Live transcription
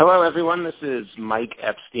Hello, everyone. This is Mike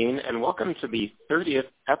Epstein, and welcome to the 30th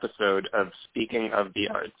episode of Speaking of the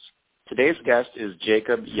Arts. Today's guest is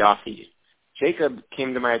Jacob Yaffe. Jacob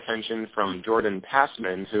came to my attention from Jordan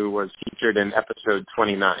Passman, who was featured in episode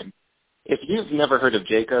 29. If you've never heard of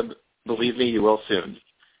Jacob, believe me, you will soon.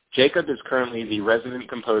 Jacob is currently the resident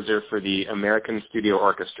composer for the American Studio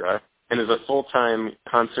Orchestra and is a full-time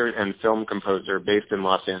concert and film composer based in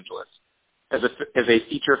Los Angeles. As a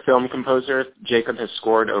feature film composer, Jacob has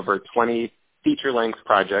scored over 20 feature-length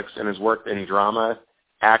projects and has worked in drama,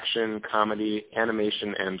 action, comedy,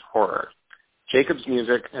 animation, and horror. Jacob's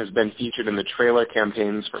music has been featured in the trailer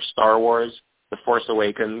campaigns for Star Wars, The Force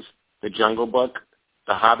Awakens, The Jungle Book,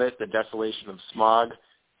 The Hobbit, The Desolation of Smaug,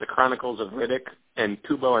 The Chronicles of Riddick, and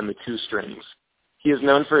Kubo and the Two Strings. He is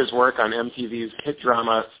known for his work on MTV's hit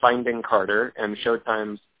drama Finding Carter and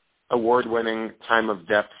Showtime's award-winning Time of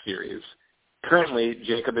Death series. Currently,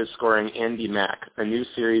 Jacob is scoring Andy Mack, a new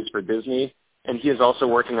series for Disney, and he is also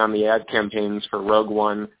working on the ad campaigns for Rogue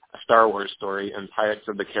One, A Star Wars Story, and Pirates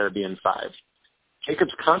of the Caribbean 5.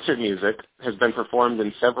 Jacob's concert music has been performed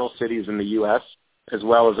in several cities in the U.S. as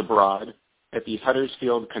well as abroad at the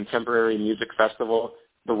Huddersfield Contemporary Music Festival,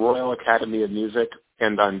 the Royal Academy of Music,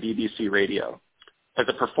 and on BBC Radio. As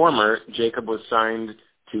a performer, Jacob was signed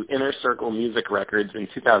to Inner Circle Music Records in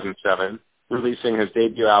 2007, releasing his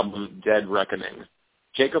debut album, Dead Reckoning.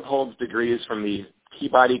 Jacob holds degrees from the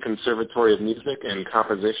Peabody Conservatory of Music in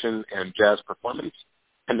Composition and Jazz Performance,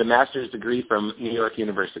 and a master's degree from New York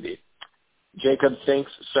University. Jacob,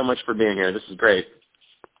 thanks so much for being here. This is great.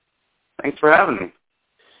 Thanks for having me.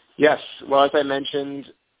 Yes. Well, as I mentioned,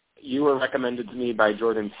 you were recommended to me by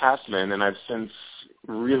Jordan Passman, and I've since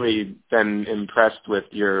really been impressed with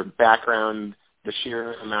your background, the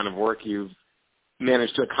sheer amount of work you've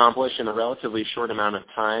managed to accomplish in a relatively short amount of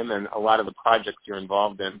time, and a lot of the projects you're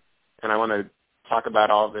involved in. And I want to talk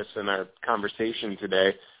about all of this in our conversation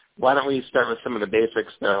today. Why don't we start with some of the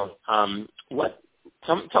basics, though?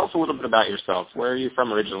 Tell us a little bit about yourself. Where are you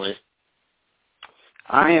from originally?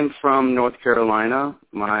 I am from North Carolina.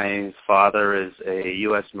 My father is a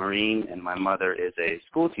U.S. Marine, and my mother is a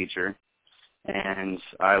school teacher. And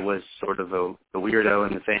I was sort of a weirdo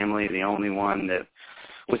in the family, the only one that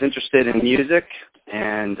was interested in music.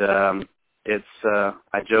 And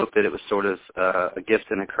I joke that it was sort of a gift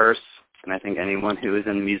and a curse. And I think anyone who is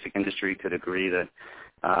in the music industry could agree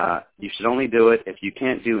that you should only do it if you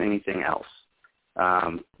can't do anything else.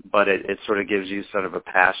 But it sort of gives you sort of a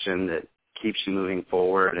passion that keeps you moving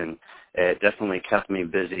forward, and it definitely kept me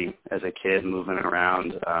busy as a kid, moving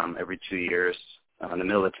around every 2 years in the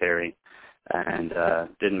military, and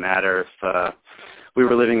didn't matter if we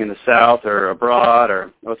were living in the South or abroad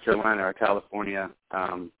or North Carolina or California.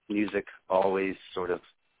 Music always sort of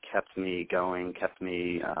kept me going, kept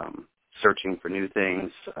me searching for new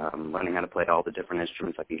things, learning how to play all the different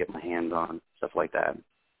instruments I can get my hands on, stuff like that.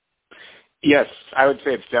 Yes, I would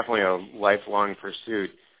say it's definitely a lifelong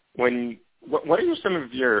pursuit. What are some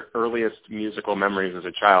of your earliest musical memories as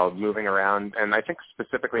a child, moving around? And I think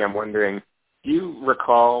specifically I'm wondering, do you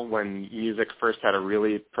recall when music first had a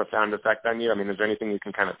really profound effect on you? I mean, is there anything you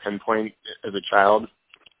can kind of pinpoint as a child?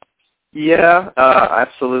 Yeah,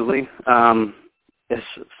 absolutely. As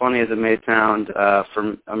funny as it may sound,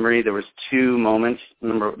 for Marie, there was two moments.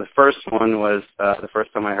 Remember, the first one was the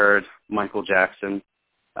first time I heard Michael Jackson.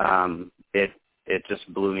 It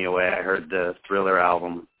just blew me away. I heard the Thriller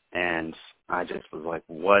album, and I just was like,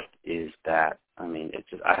 what is that? I mean,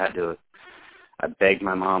 I begged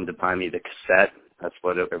my mom to buy me the cassette. That's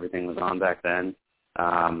what everything was on back then,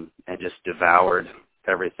 and just devoured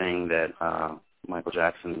everything that Michael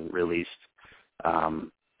Jackson released,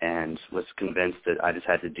 and was convinced that I just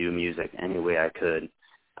had to do music any way I could.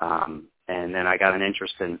 And then I got an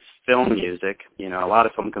interest in film music. You know, a lot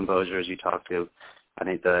of film composers you talk to, I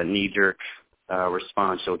think the knee-jerk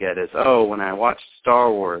response you'll get is, oh, when I watched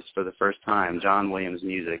Star Wars for the first time, John Williams'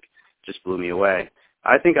 music just blew me away.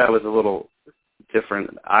 I think I was a little different.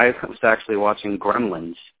 I was actually watching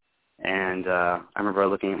Gremlins, and I remember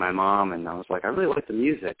looking at my mom, and I was like, I really like the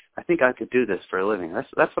music. I think I could do this for a living.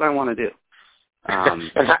 That's what I want to do. And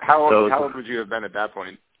how old would you have been at that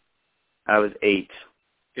point? I was 8.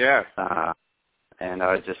 Yeah. And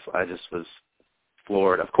I just was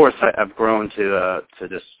floored. Of course, I've grown to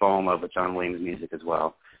just fall in love with John Williams' music as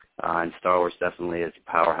well. And Star Wars definitely is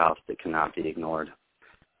a powerhouse that cannot be ignored.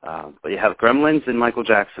 But you have Gremlins and Michael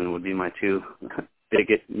Jackson would be my two big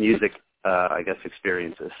music,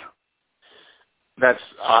 experiences. That's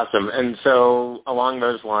awesome. And so along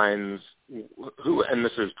those lines, who, and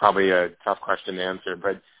this is probably a tough question to answer,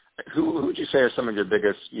 but who would you say are some of your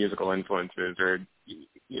biggest musical influences? Or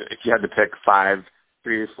if you had to pick 5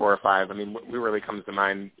 3, 4, or 5? I mean, who really comes to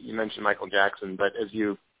mind? You mentioned Michael Jackson, but as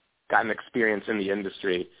you've gotten experience in the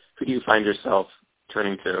industry, who do you find yourself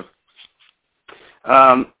turning to?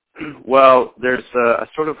 Well, I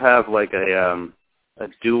sort of have like a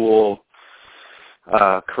dual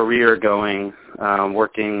career going,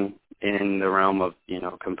 working in the realm of,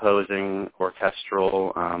 composing,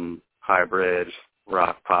 orchestral, hybrid,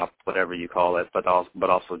 rock, pop, whatever you call it, but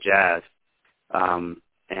also jazz. And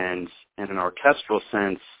in an orchestral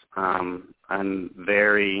sense, I'm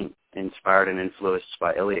very inspired and influenced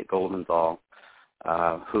by Elliot Goldenthal,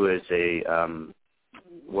 who is a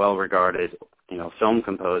well-regarded, film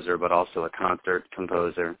composer, but also a concert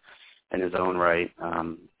composer in his own right.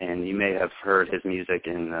 And you may have heard his music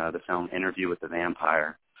in the film Interview with the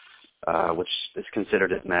Vampire, which is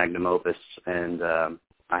considered his magnum opus. And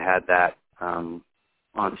I had that on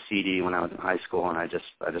CD when I was in high school, and I just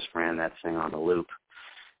ran that thing on the loop.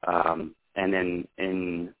 And then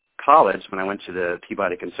in college, when I went to the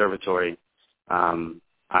Peabody Conservatory,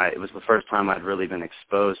 it was the first time I'd really been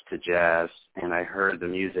exposed to jazz, and I heard the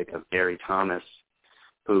music of Gary Thomas,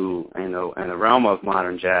 who, in the realm of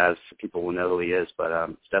modern jazz, people will know who he is, but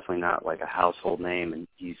it's definitely not like a household name. And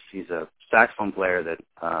he's a saxophone player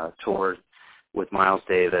that toured with Miles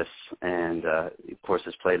Davis, and of course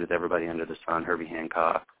has played with everybody under the sun: Herbie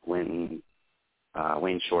Hancock, Wynton,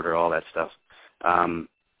 Wayne Shorter, all that stuff.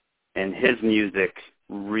 And his music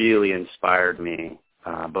really inspired me,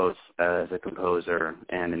 both as a composer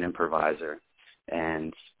and an improviser.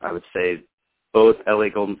 And I would say both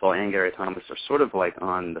Elliot Goldenthal and Gary Thomas are sort of like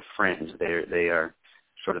on the fringe. They are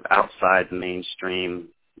sort of outside the mainstream,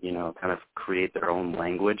 kind of create their own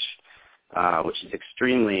language, which is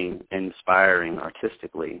extremely inspiring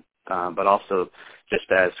artistically, but also just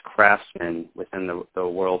as craftsmen within the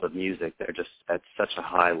world of music. They're just at such a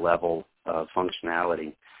high level of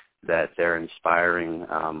functionality that they're inspiring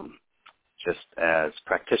just as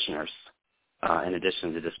practitioners, in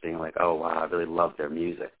addition to just being like, oh, wow, I really love their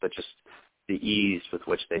music. But just the ease with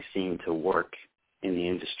which they seem to work in the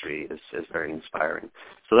industry is very inspiring.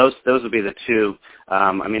 So those would be the two.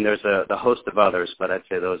 I mean, there's the host of others, but I'd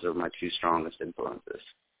say those are my two strongest influences.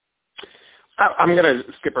 I'm going to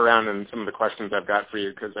skip around in some of the questions I've got for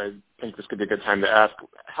you because I think this could be a good time to ask.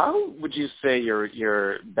 How would you say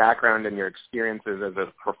your background and your experiences as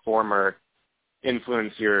a performer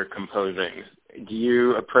influence your composing? Do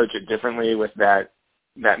you approach it differently with that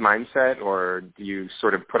mindset, or do you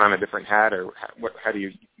sort of put on a different hat, or how do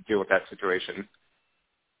you deal with that situation?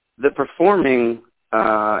 The performing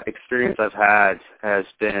experience I've had has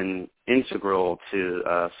been integral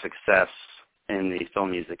to success in the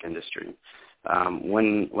film music industry.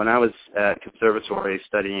 When I was at conservatory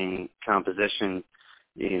studying composition,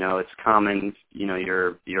 it's common,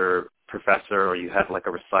 your professor, or you have like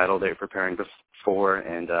a recital that you're preparing for,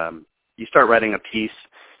 and you start writing a piece.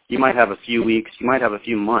 You might have a few weeks, you might have a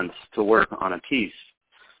few months to work on a piece.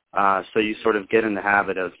 So you sort of get in the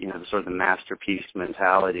habit of, sort of the masterpiece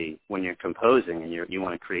mentality when you're composing, and you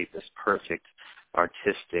want to create this perfect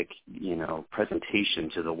artistic,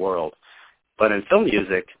 presentation to the world. But in film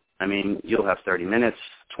music, I mean, you'll have 30 minutes,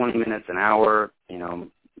 20 minutes, an hour,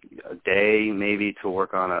 a day maybe to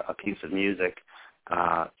work on a piece of music.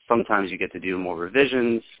 Sometimes you get to do more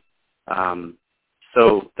revisions.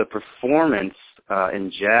 So the performance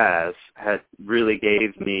in jazz really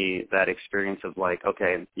gave me that experience of like,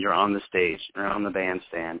 okay, you're on the stage, you're on the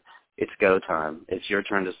bandstand, it's go time, it's your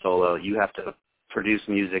turn to solo. You have to produce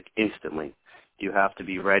music instantly. You have to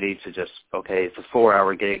be ready to just, okay, it's a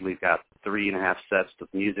 4-hour gig, we've got 3.5 sets of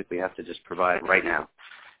music we have to just provide right now.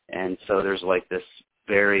 And so there's like this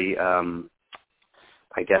very,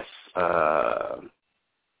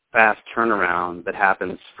 fast turnaround that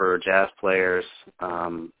happens for jazz players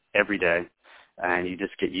every day, and you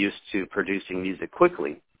just get used to producing music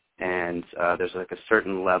quickly. And there's like a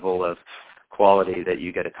certain level of quality that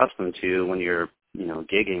you get accustomed to when you're,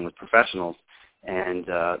 gigging with professionals. And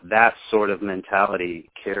that sort of mentality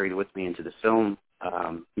carried with me into the film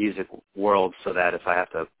music world, so that if I have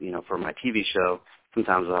to, for my TV show,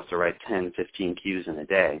 sometimes I'll have to write 10, 15 cues in a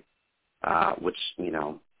day, which,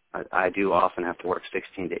 I do often have to work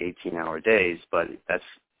 16 to 18-hour days, but that's,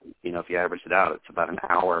 if you average it out, it's about an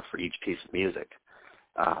hour for each piece of music.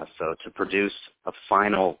 So to produce a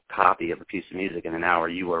final copy of a piece of music in an hour,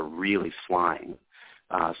 you are really flying.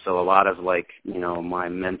 So a lot of my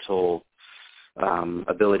mental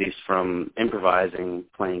abilities from improvising,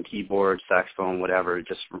 playing keyboard, saxophone, whatever,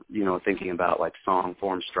 just, thinking about like song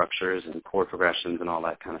form structures and chord progressions and all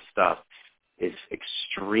that kind of stuff is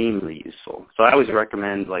extremely useful. So I always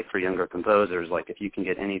recommend, for younger composers, if you can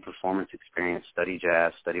get any performance experience, study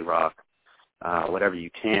jazz, study rock, whatever you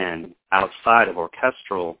can outside of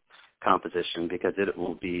orchestral composition, because it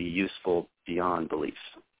will be useful beyond belief.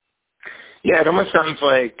 Yeah, it almost sounds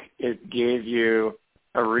like it gave you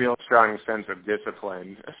a real strong sense of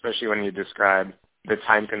discipline, especially when you describe the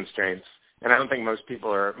time constraints. And I don't think most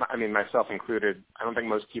people are, I mean, myself included, I don't think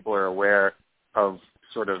most people are aware of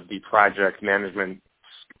sort of the project management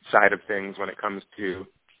side of things when it comes to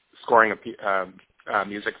scoring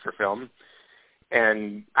music for film.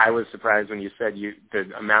 And I was surprised when you said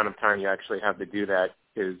the amount of time you actually have to do that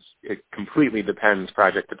it completely depends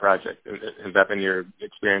project to project. Has that been your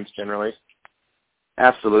experience generally?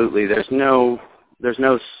 Absolutely. There's no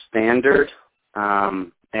standard,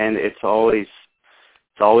 and it's always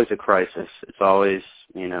a crisis. It's always,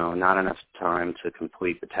 not enough time to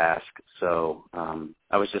complete the task. So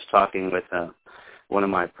I was just talking with one of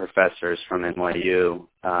my professors from NYU,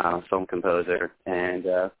 film composer, and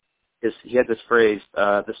he had this phrase,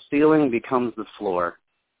 the ceiling becomes the floor.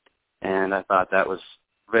 And I thought that was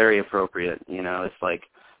very appropriate. It's like,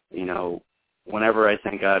 whenever I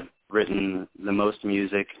think I've written the most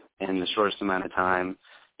music in the shortest amount of time,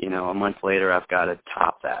 a month later I've got to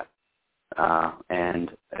top that. And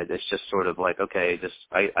it's just sort of like, okay,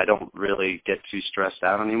 I don't really get too stressed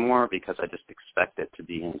out anymore because I just expect it to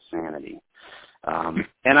be insanity. And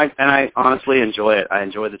I honestly enjoy it. I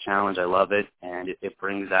enjoy the challenge. I love it. And it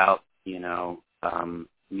brings out,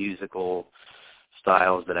 musical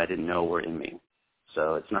styles that I didn't know were in me.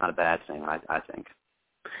 So it's not a bad thing, I think.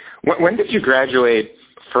 When did you graduate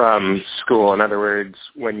from school? In other words,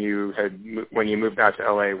 when you moved out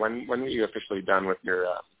to LA, when were you officially done with your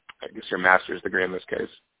master's degree in this case?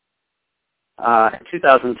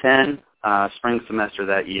 2010, spring semester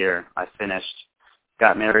that year, I finished,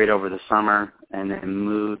 got married over the summer, and then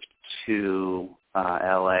moved to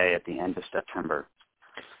LA at the end of September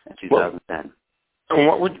in 2010.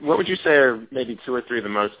 What would you say are maybe two or three of the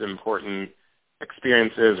most important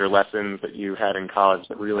experiences or lessons that you had in college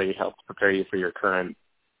that really helped prepare you for your current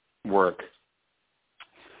work?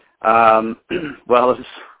 Well,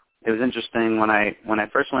 it was interesting. When I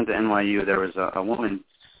first went to NYU, there was a woman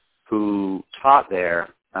who taught there.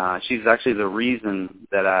 She's actually the reason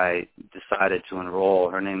that I decided to enroll.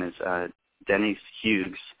 Her name is Denise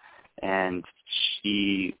Hughes, and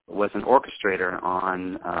she was an orchestrator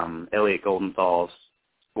on Elliot Goldenthal's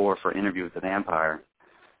score for Interview with the Vampire,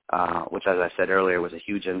 which, as I said earlier, was a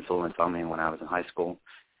huge influence on me when I was in high school.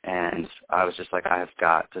 And I was just like, I have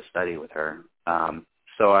got to study with her.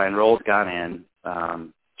 So I enrolled, got in,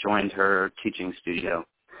 joined her teaching studio,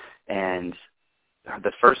 and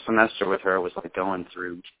the first semester with her was like going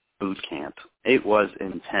through boot camp. It was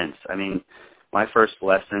intense. I mean, my first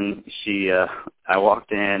lesson, I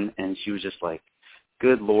walked in and she was just like,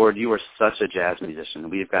 "Good Lord, you are such a jazz musician.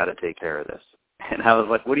 We've got to take care of this." And I was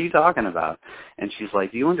like, "What are you talking about?" And she's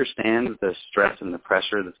like, "Do you understand the stress and the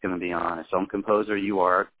pressure that's going to be on a film composer? You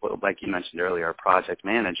are, like you mentioned earlier, a project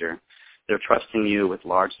manager. They're trusting you with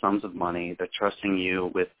large sums of money. They're trusting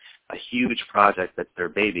you with a huge project that's their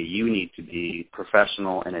baby. You need to be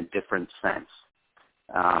professional in a different sense."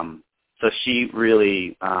 So she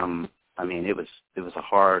really, it was a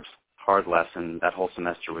hard lesson. That whole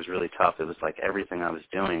semester was really tough. It was like everything I was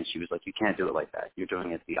doing, she was like, "You can't do it like that. You're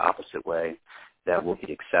doing it the opposite way that will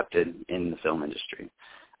be accepted in the film industry."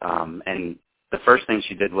 And the first thing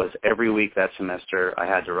she did was every week that semester I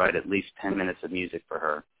had to write at least 10 minutes of music for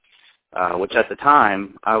her. Which at the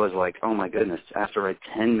time, I was like, oh my goodness, I have to write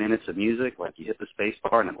 10 minutes of music? Like you hit the space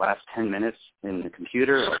bar and it lasts 10 minutes in the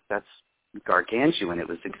computer? Like that's gargantuan. It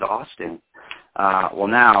was exhausting. Well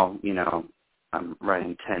now, I'm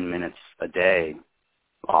writing 10 minutes a day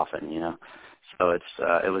often, So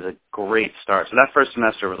it was a great start. So that first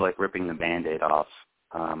semester was like ripping the Band-Aid off.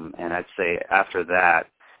 And I'd say after that,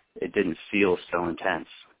 it didn't feel so intense,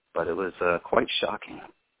 but it was quite shocking.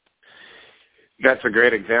 That's a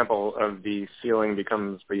great example of the ceiling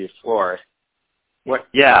becomes the floor.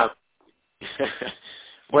 Yeah.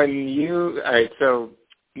 So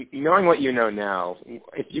knowing what you know now,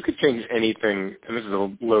 if you could change anything, and this is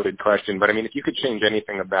a loaded question, but if you could change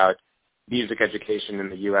anything about music education in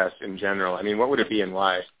the U.S. in general, what would it be and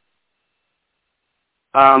why?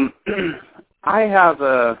 I have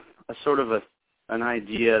a sort of an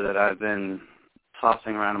idea that I've been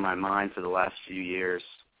tossing around in my mind for the last few years.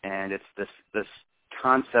 And it's this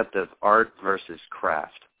concept of art versus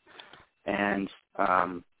craft. And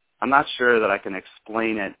I'm not sure that I can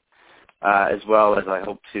explain it as well as I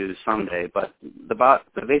hope to someday, but the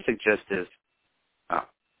basic gist is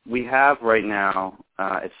we have right now,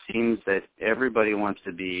 it seems that everybody wants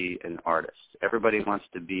to be an artist. Everybody wants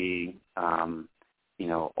to be,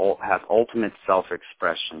 have ultimate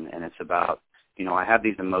self-expression, and it's about I have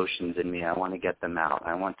these emotions in me. I want to get them out.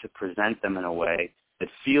 I want to present them in a way that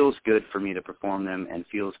feels good for me to perform them and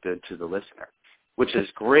feels good to the listener, which is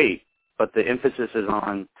great. But the emphasis is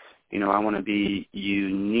on, I want to be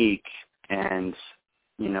unique, and,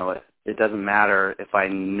 it doesn't matter if I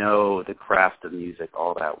know the craft of music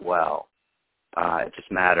all that well. It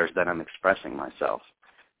just matters that I'm expressing myself.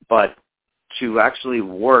 But to actually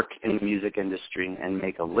work in the music industry and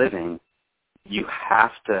make a living, you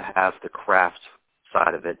have to have the craft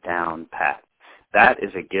side of it down pat. That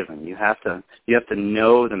is a given. You have to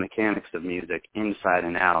know the mechanics of music inside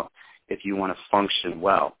and out if you want to function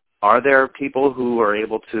well. Are there people who are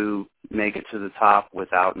able to make it to the top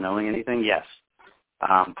without knowing anything? Yes.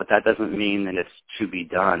 But that doesn't mean that it's to be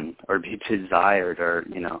done or be desired, or,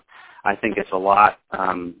 I think it's a lot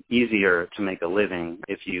easier to make a living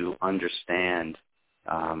if you understand,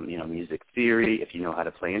 music theory, if you know how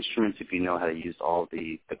to play instruments, if you know how to use all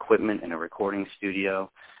the equipment in a recording studio,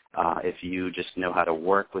 if you just know how to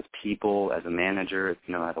work with people as a manager, if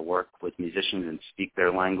you know how to work with musicians and speak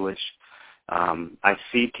their language. I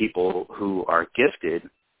see people who are gifted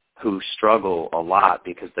who struggle a lot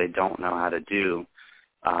because they don't know how to do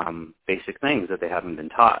basic things that they haven't been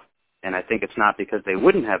taught. And I think it's not because they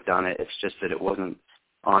wouldn't have done it, it's just that it wasn't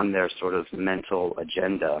on their sort of mental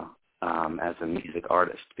agenda as a music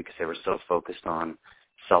artist because they were so focused on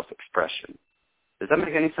self-expression. Does that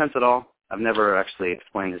make any sense at all? I've never actually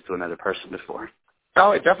explained this to another person before.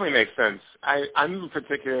 Oh, it definitely makes sense. I'm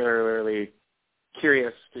particularly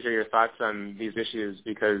curious to hear your thoughts on these issues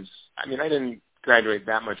because, I didn't graduate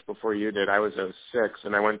that much before you did. I was 06,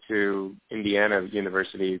 and I went to Indiana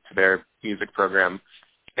University to their music program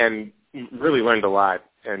and really learned a lot.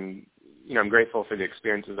 And, I'm grateful for the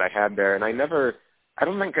experiences I had there. And I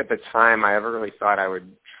don't think at the time I ever really thought I would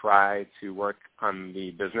try to work on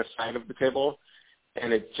the business side of the table.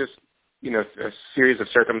 And it just, a series of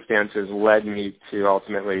circumstances led me to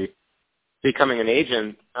ultimately becoming an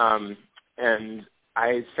agent. And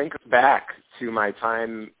I think back to my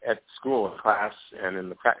time at school, class, and in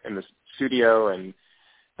the studio and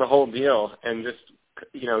the whole deal, and just,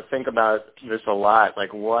 think about this a lot,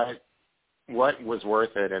 like what was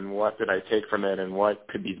worth it and what did I take from it and what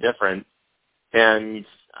could be different. And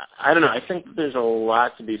I don't know, I think there's a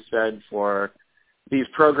lot to be said for these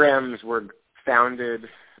programs were founded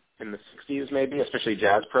in the 60s maybe, especially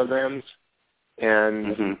jazz programs,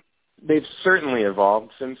 and they've certainly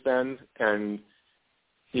evolved since then, and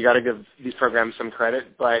you got to give these programs some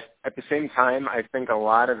credit, but at the same time, I think a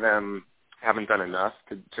lot of them haven't done enough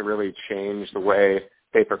to really change the way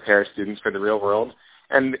they prepare students for the real world.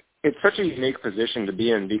 And it's such a unique position to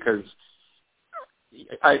be in because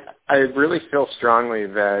I really feel strongly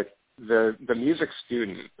that the music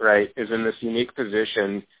student, right, is in this unique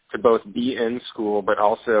position to both be in school but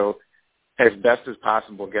also, as best as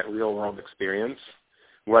possible, get real-world experience,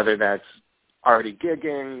 whether that's already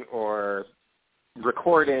gigging or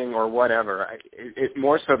recording or whatever. It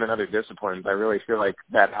more so than other disciplines, I really feel like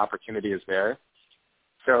that opportunity is there.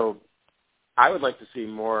 So I would like to see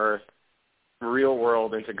more real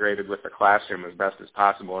world integrated with the classroom as best as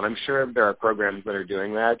possible. And I'm sure there are programs that are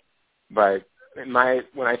doing that, but when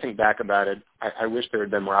I think back about it, I wish there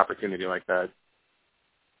had been more opportunity like that.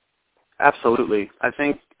 Absolutely. I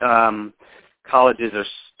think colleges are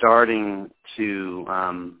starting to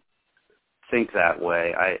think that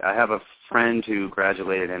way. I have a friend who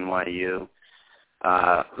graduated NYU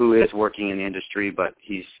who is working in the industry, but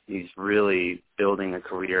he's really building a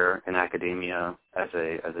career in academia as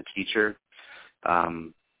a teacher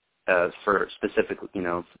for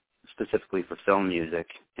specifically for film music,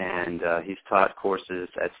 and he's taught courses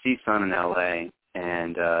at CSUN in LA,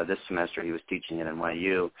 and this semester he was teaching at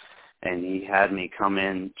NYU, and he had me come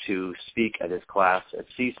in to speak at his class at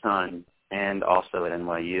CSUN and also at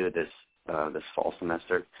NYU this fall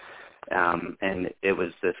semester. And it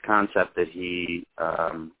was this concept that he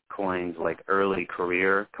coined, like early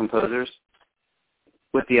career composers,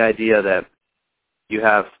 with the idea that you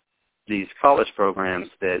have these college programs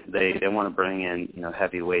that they want to bring in,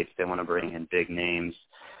 heavyweights, they want to bring in big names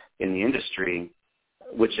in the industry,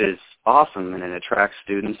 which is awesome, and it attracts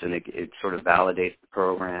students, and it sort of validates the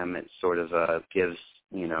program. It sort of gives,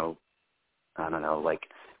 like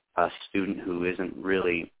a student who isn't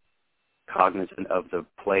really cognizant of the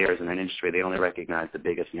players in an industry, they only recognize the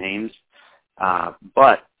biggest names.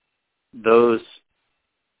 But those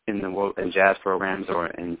in jazz programs or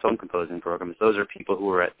in film composing programs, those are people who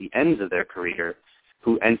are at the ends of their career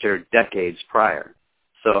who entered decades prior.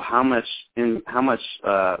 So how much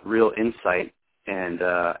real insight and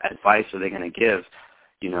advice are they going to give?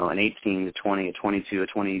 an 18 to 20, a 22, a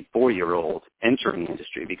 24-year-old entering the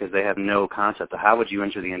industry because they have no concept of how would you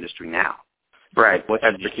enter the industry now. Right. What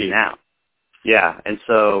should you do now? Yeah, and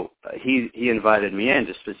so he invited me in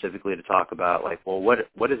just specifically to talk about, like, well, what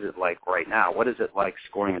is it like right now? What is it like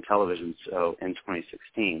scoring a television show in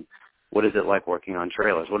 2016? What is it like working on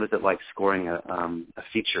trailers? What is it like scoring a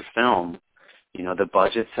feature film? The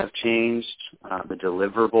budgets have changed. The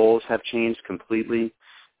deliverables have changed completely.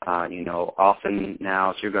 Often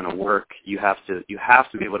now, if you're going to work, you have to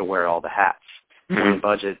be able to wear all the hats. Mm-hmm. When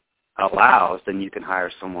budget allows, then you can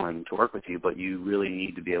hire someone to work with you, but you really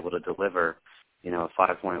need to be able to deliver, a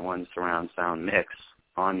 5.1 surround sound mix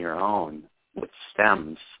on your own with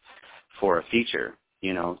stems for a feature,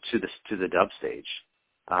 to the dub stage.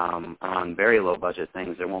 On very low budget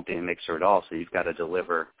things, there won't be a mixer at all, so you've got to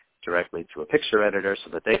deliver directly to a picture editor so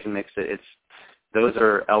that they can mix it. Those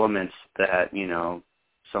are elements that,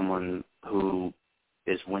 someone who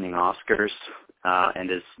is winning Oscars and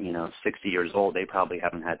is, 60 years old, they probably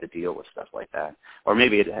haven't had to deal with stuff like that. Or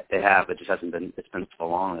maybe they have, it just hasn't been, it's been so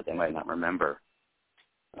long that they might not remember.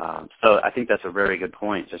 So I think that's a very good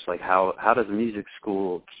point, just like how does a music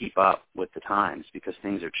school keep up with the times, because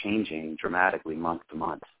things are changing dramatically month to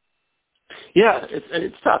month. Yeah,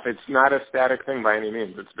 it's tough. It's not a static thing by any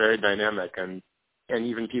means. It's very dynamic, and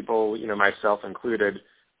even people, myself included,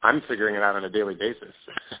 I'm figuring it out on a daily basis.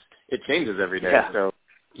 It changes every day, so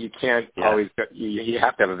you can't always. You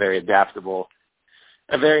have to have a very adaptable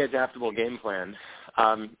game plan.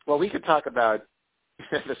 Well, we could talk about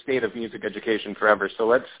the state of music education forever. So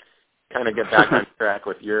let's kind of get back on track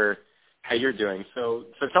with how you're doing. So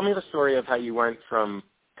tell me the story of how you went from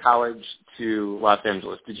college to Los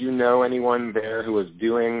Angeles. Did you know anyone there who was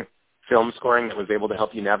doing film scoring that was able to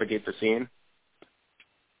help you navigate the scene?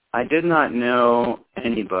 I did not know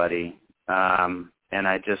anybody, and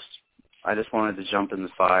I just wanted to jump in the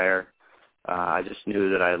fire. I just knew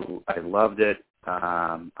that I loved it.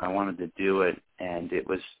 I wanted to do it, and it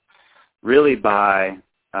was really by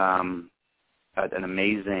an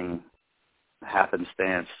amazing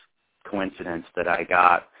happenstance coincidence that I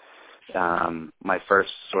got my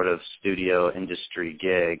first sort of studio industry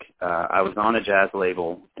gig. I was on a jazz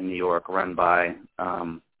label in New York run by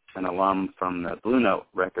an alum from the Blue Note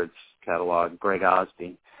Records catalog, Greg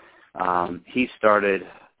Osby. He started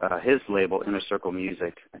his label, Inner Circle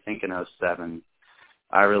Music, I think in 2007.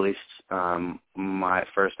 I released my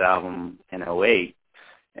first album in 2008,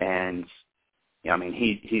 and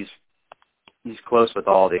he's close with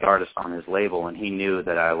all the artists on his label, and he knew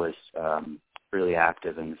that I was really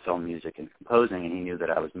active in film music and composing, and he knew that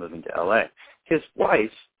I was moving to LA. His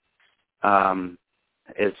wife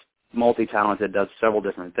is multi-talented, does several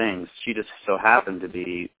different things. She just so happened to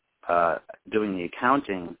be doing the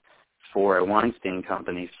accounting for a Weinstein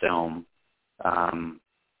Company film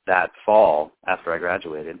that fall after I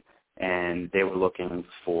graduated, and they were looking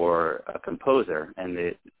for a composer. And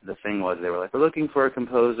the thing was, they were like, we're looking for a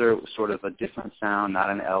composer with sort of a different sound, not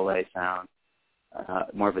an LA sound,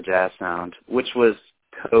 more of a jazz sound, which was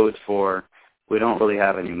code for, we don't really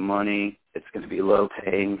have any money, it's going to be low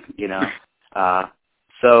paying,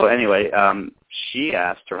 So anyway, she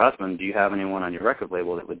asked her husband, do you have anyone on your record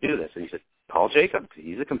label that would do this? And he said, call Jacob.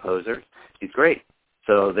 He's a composer. He's great.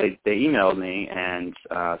 So they emailed me and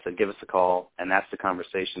said, give us a call. And that's the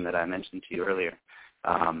conversation that I mentioned to you earlier.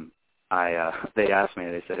 They asked me,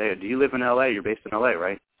 they said, hey, do you live in L.A.? You're based in L.A.,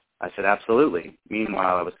 right? I said, absolutely.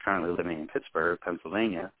 Meanwhile, I was currently living in Pittsburgh,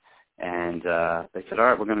 Pennsylvania. And they said, all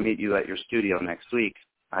right, we're going to meet you at your studio next week.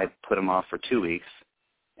 I put them off for 2 weeks.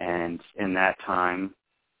 And in that time,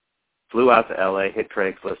 flew out to L.A., hit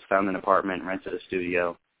Craigslist, found an apartment, rented a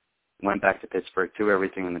studio, went back to Pittsburgh, threw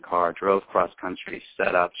everything in the car, drove cross-country,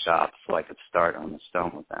 set up shop so I could start on the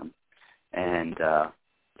stone with them. And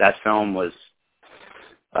that film was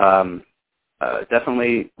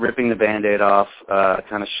definitely ripping the Band-Aid off,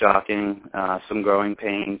 kind of shocking, some growing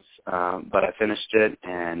pains, but I finished it,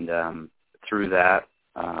 and through that,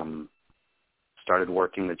 started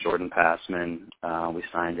working with Jordan Passman. We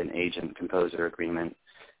signed an agent-composer agreement,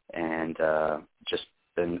 and just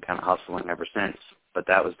been kind of hustling ever since. But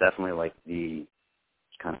that was definitely like the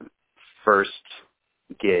kind of first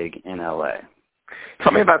gig in LA.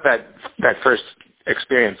 Tell me about that first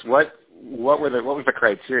experience. What was the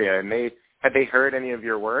criteria? And had they heard any of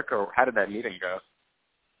your work, or how did that meeting go?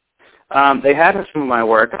 They had some of my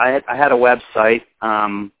work. I had a website.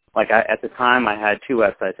 At the time, I had two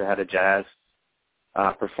websites. I had a jazz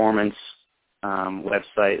performance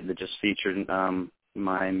website that just featured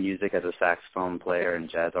my music as a saxophone player and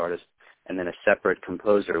jazz artist, and then a separate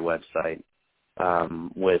composer website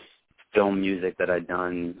with film music that I'd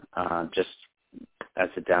done just as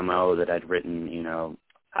a demo that I'd written,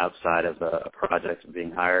 outside of a project of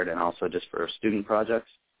being hired, and also just for student projects.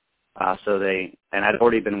 And I'd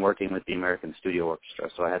already been working with the American Studio Orchestra,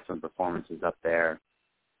 so I had some performances up there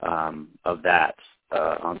of that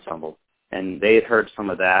ensemble. And they had heard some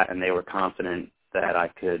of that, and they were confident that I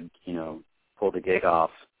could, pull the gig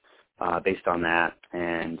off based on that.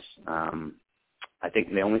 And I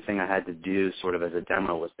think the only thing I had to do sort of as a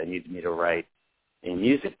demo was they needed me to write a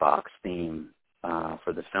music box theme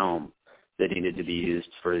for the film that needed to be used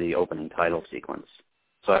for the opening title sequence.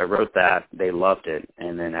 So I wrote that. They loved it.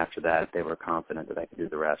 And then after that, they were confident that I could do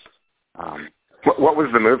the rest. What was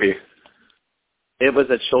the movie? It was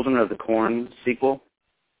a Children of the Corn sequel.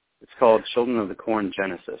 It's called Children of the Corn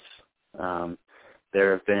Genesis.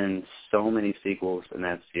 There have been so many sequels in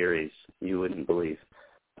that series you wouldn't believe.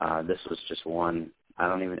 This was just one.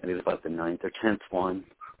 It was like the 9th or 10th one.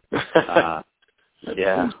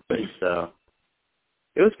 Yeah. So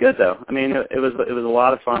it was good though. I mean, it was a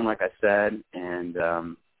lot of fun, like I said, and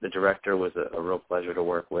the director was a real pleasure to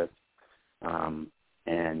work with.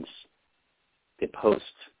 And the post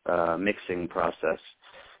mixing process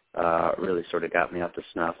really sort of got me up to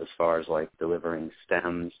snuff as far as like delivering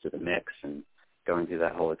stems to the mix and going through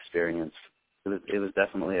that whole experience. It was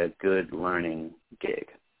definitely a good learning gig.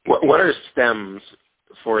 What are stems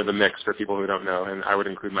for the mix for people who don't know? And I would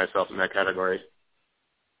include myself in that category.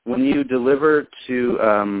 When you deliver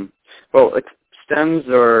to, stems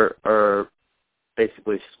are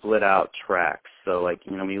basically split out tracks. So like,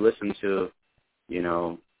 when you listen to,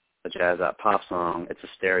 a jazz pop song, it's a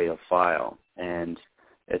stereo file. And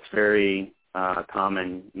it's very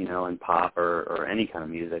common, in pop or any kind of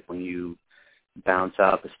music. When you bounce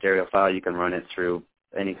out the stereo file, you can run it through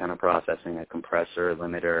any kind of processing, a compressor,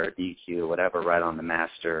 limiter, EQ, whatever, right on the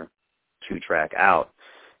master 2-track out.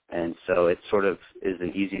 And so it sort of is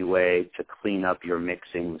an easy way to clean up your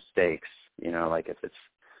mixing mistakes. Like if it's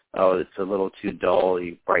a little too dull,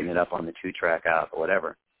 you brighten it up on the 2-track out or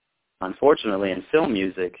whatever. Unfortunately, in film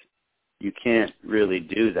music, you can't really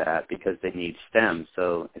do that because they need stems.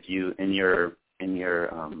 So if you, in your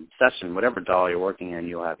session, whatever DAW you're working in,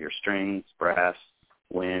 you'll have your strings, brass,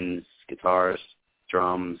 winds, guitars,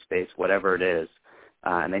 drums, bass, whatever it is,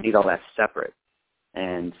 and they need all that separate.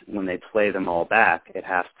 And when they play them all back, it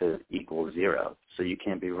has to equal 0. So you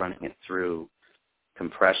can't be running it through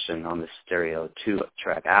compression on the stereo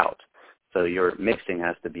 2-track out. So your mixing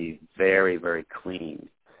has to be very, very clean.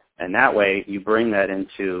 And that way you bring that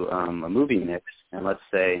into a movie mix, and let's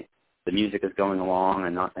say the music is going along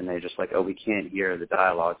and they're just like, we can't hear the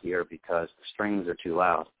dialogue here because the strings are too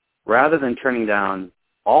loud. Rather than turning down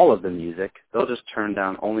all of the music, they'll just turn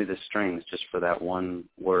down only the strings just for that one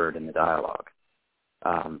word in the dialogue.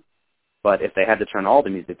 But if they had to turn all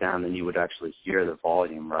the music down, then you would actually hear the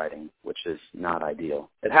volume writing, which is not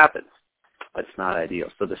ideal. It happens, but it's not ideal.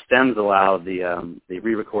 So the stems allow the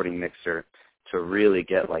re-recording mixer to really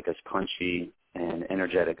get like as punchy and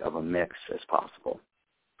energetic of a mix as possible.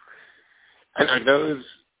 And are those,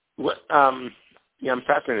 I'm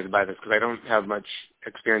fascinated by this because I don't have much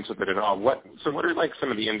experience with it at all. What are like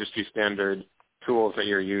some of the industry standard tools that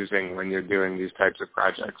you're using when you're doing these types of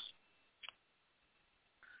projects?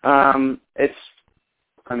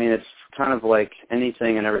 It's kind of like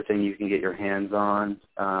anything and everything you can get your hands on.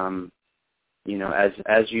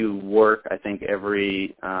 As you work, I think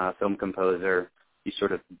every film composer, you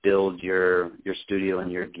sort of build your studio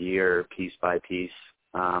and your gear piece by piece.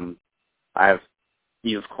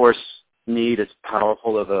 You of course need as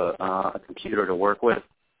powerful of a computer to work with.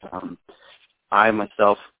 I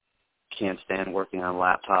myself can't stand working on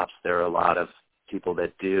laptops. There are a lot of people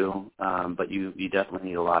that do, but you definitely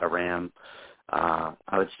need a lot of RAM.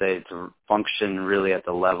 I would say to function really at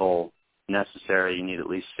the level necessary, you need at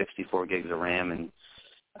least 64 gigs of RAM, and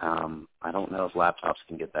I don't know if laptops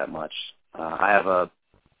can get that much. I have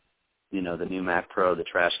the new Mac Pro, the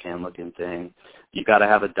trash can looking thing. You got to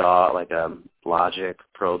have a DAW, like a Logic,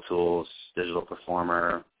 Pro Tools, Digital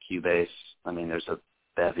Performer, Cubase. I mean, there's a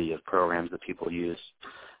bevy of programs that people use.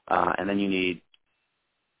 And then you need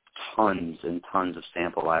tons and tons of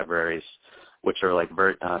sample libraries, which are like,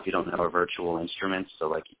 if you don't know, are virtual instruments. So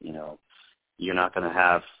like, you're not going to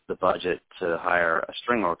have the budget to hire a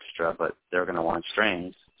string orchestra, but they're going to want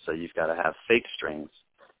strings. So you've got to have fake strings.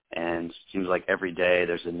 And it seems like every day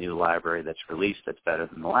there's a new library that's released that's better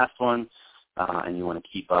than the last one, and you want to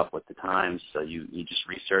keep up with the times. So you just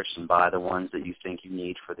research and buy the ones that you think you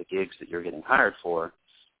need for the gigs that you're getting hired for,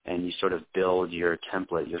 and you sort of build your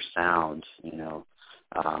template, your sound,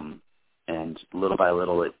 and little by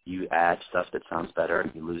little you add stuff that sounds better,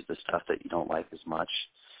 and you lose the stuff that you don't like as much.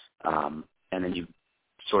 And then you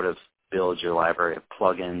sort of build your library of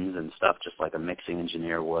plugins and stuff just like a mixing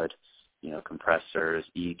engineer would, compressors,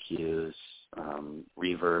 EQs,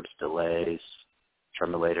 reverbs, delays,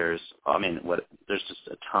 tremolators. There's just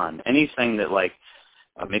a ton. Anything that like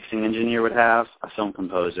a mixing engineer would have, a film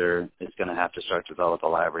composer is going to have to start to develop a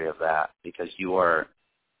library of that, because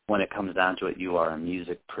when it comes down to it, you are a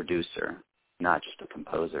music producer, not just a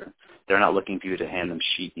composer. They're not looking for you to hand them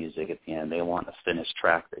sheet music at the end. They want a finished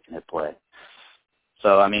track they can hit play.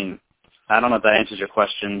 So, I don't know if that answers your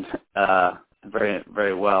question very,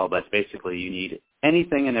 very well, but basically you need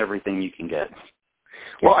anything and everything you can get.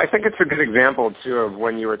 Well, I think it's a good example, too, of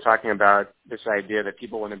when you were talking about this idea that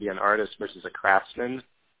people want to be an artist versus a craftsman.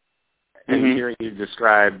 And hearing you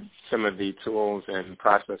describe some of the tools and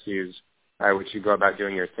processes by which you go about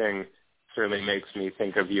doing your thing certainly makes me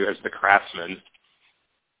think of you as the craftsman.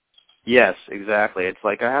 Yes, exactly. It's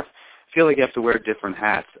like I feel like you have to wear different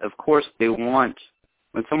hats. Of course, when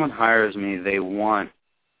someone hires me, they want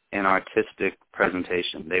an artistic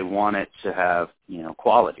presentation. They want it to have,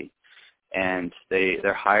 quality. And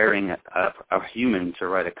they're hiring a human to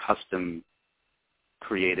write a custom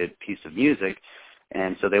created piece of music,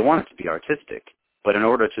 and so they want it to be artistic. But in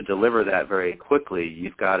order to deliver that very quickly,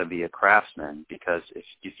 you've got to be a craftsman, because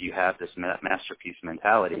if you have this masterpiece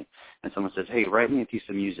mentality and someone says, hey, write me a piece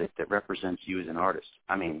of music that represents you as an artist.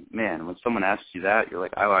 When someone asks you that, you're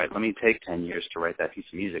like, all right, let me take 10 years to write that piece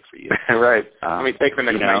of music for you. Right. Let me take the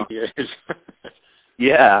next 90 years.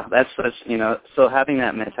 Yeah, that's so having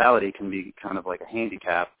that mentality can be kind of like a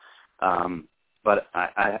handicap. But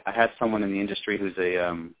I had someone in the industry who's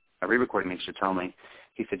a re-recording mixer tell me,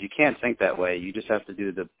 he said, you can't think that way. You just have to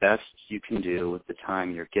do the best you can do with the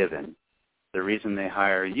time you're given. The reason they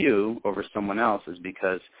hire you over someone else is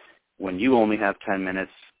because when you only have 10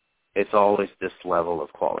 minutes, it's always this level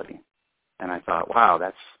of quality. And I thought, wow,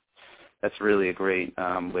 that's really a great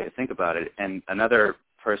way to think about it. And another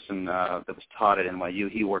person that was taught at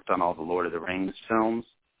NYU, he worked on all the Lord of the Rings films.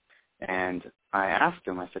 And I asked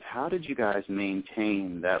him, I said, how did you guys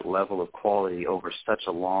maintain that level of quality over such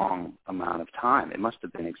a long amount of time? It must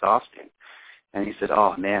have been exhausting. And he said,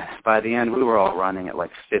 oh, man, by the end, we were all running at like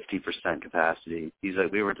 50% capacity. He's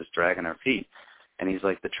like, we were just dragging our feet. And he's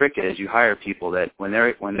like, the trick is you hire people that when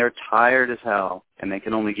they're tired as hell and they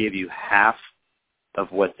can only give you half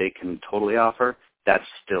of what they can totally offer, that's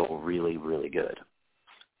still really, really good.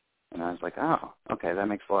 And I was like, oh, okay, that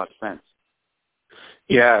makes a lot of sense.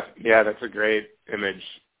 Yeah, that's a great image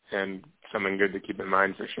and something good to keep in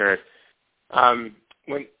mind for sure. All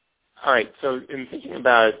right, so in thinking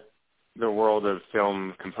about the world of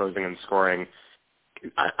film composing and scoring,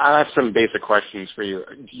 I have some basic questions for you.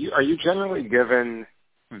 Are you generally given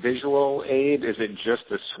visual aid? Is it just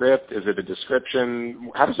a script? Is it a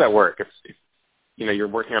description? How does that work? If you're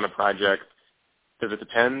working on a project, does it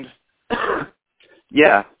depend?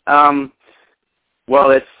 Yeah.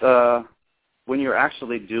 Well, it's when you're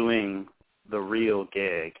actually doing the real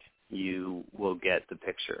gig, you will get the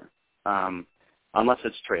picture, unless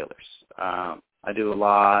it's trailers. I do a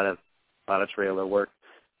lot of trailer work,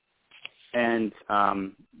 and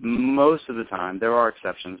most of the time, there are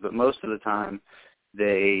exceptions, but most of the time,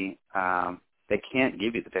 they can't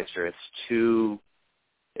give you the picture. It's too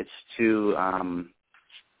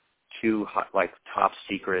hot, like top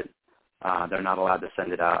secret. They're not allowed to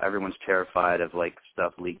send it out. Everyone's terrified of like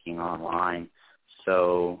stuff leaking online.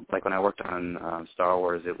 So, like when I worked on Star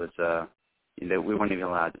Wars, it was we weren't even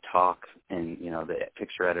allowed to talk, and the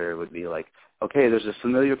picture editor would be like, "Okay, there's a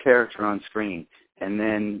familiar character on screen," and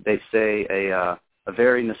then they say a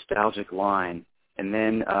very nostalgic line, and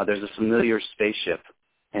then there's a familiar spaceship,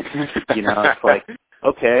 and it's like,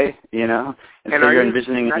 okay, and so you're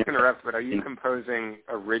envisioning. Not to interrupt, but are you composing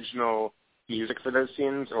original music for those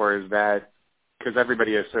scenes, or is that because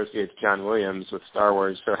everybody associates John Williams with Star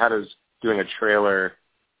Wars? So how does doing a trailer,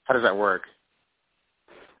 how does that work?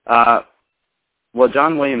 Well,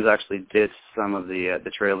 John Williams actually did some of the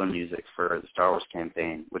trailer music for the Star Wars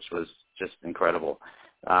campaign, which was just incredible.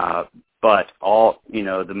 But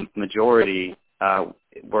the majority,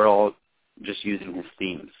 we're all just using his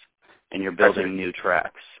themes, and you're building new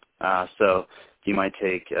tracks. So you might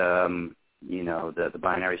take, the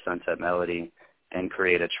Binary Sunset Melody and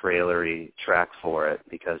create a trailery track for it,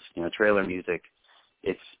 because trailer music,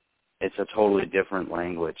 it's a totally different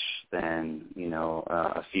language than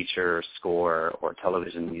a feature score or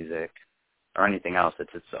television music or anything else.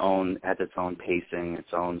 It's has its own pacing,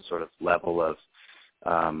 its own sort of level of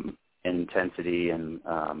intensity and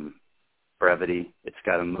brevity. It's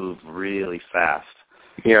got to move really fast.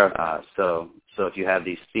 Yeah. So if you have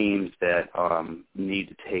these themes that need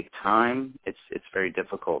to take time, it's very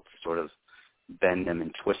difficult to sort of bend them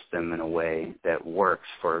and twist them in a way that works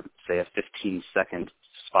for, say, a 15-second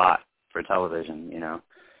spot for television,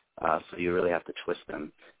 so you really have to twist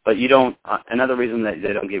them. But you don't, another reason that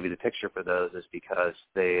they don't give you the picture for those is because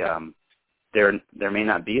there may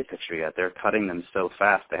not be a picture yet. They're cutting them so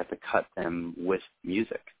fast they have to cut them with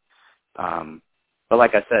music. But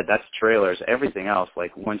like I said, that's trailers. Everything else,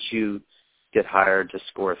 like once you get hired to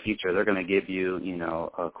score a feature, they're going to give you,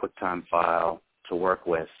 a QuickTime file to work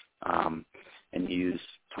with and use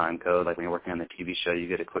time code. Like when you're working on the TV show, you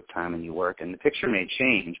get a QuickTime and you work. And the picture may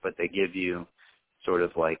change, but they give you sort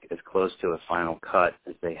of like as close to a final cut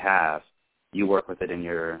as they have. You work with it in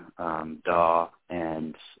your DAW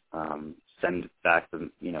and send back the,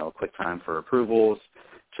 QuickTime for approvals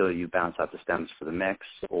till you bounce out the stems for the mix,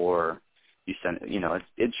 or you send,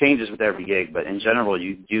 it changes with every gig, but in general,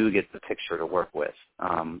 you do get the picture to work with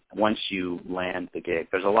once you land the gig.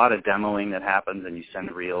 There's a lot of demoing that happens, and you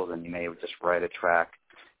send reels, and you may just write a track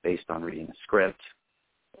based on reading a script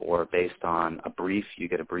or based on a brief. You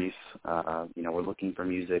get a brief, we're looking for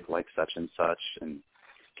music like such and such, and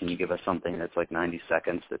can you give us something that's like 90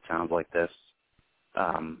 seconds that sounds like this?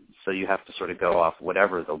 So you have to sort of go off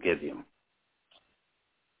whatever they'll give you.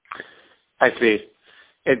 I see.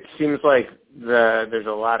 It seems like there's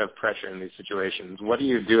a lot of pressure in these situations. What do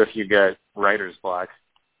you do if you get writer's block,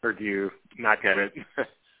 or do you not get it?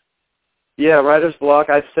 Yeah, writer's block,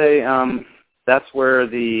 I'd say that's where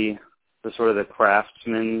the sort of the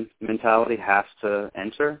craftsman mentality has to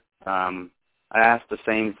enter. I asked the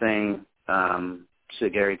same thing to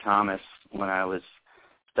Gary Thomas when I was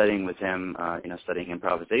studying with him, studying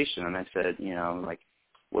improvisation, and I said,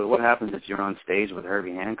 what happens if you're on stage with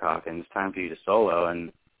Herbie Hancock and it's time for you to solo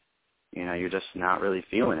and, you're just not really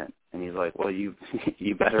feeling it? And he's like, well, you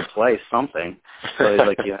better play something. So he's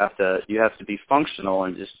like, you have to be functional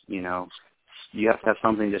and just, you have to have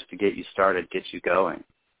something just to get you started, get you going.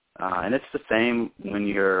 And it's the same when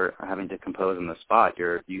you're having to compose on the spot.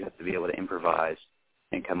 You have to be able to improvise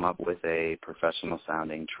and come up with a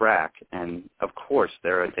professional-sounding track. And, of course,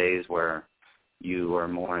 there are days where you are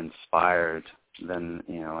more inspired than,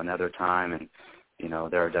 another time. And,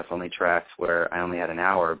 there are definitely tracks where I only had an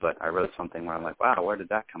hour, but I wrote something where I'm like, wow, where did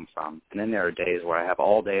that come from? And then there are days where I have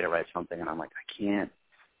all day to write something, and I'm like, I can't.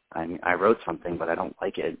 I wrote something, but I don't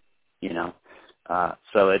like it,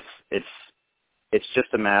 So it's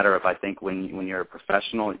just a matter of, I think, when you're a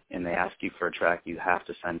professional and they ask you for a track, you have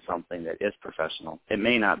to send something that is professional. It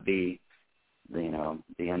may not be, the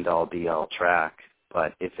end-all, be-all track,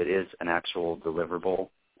 but if it is an actual deliverable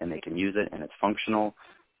and they can use it and it's functional,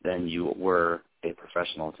 then you were a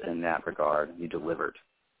professional in that regard. You delivered.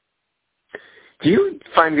 Do you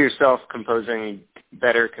find yourself composing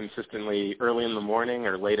better consistently early in the morning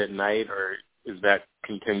or late at night, or is that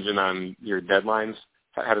contingent on your deadlines?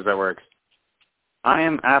 How does that work? I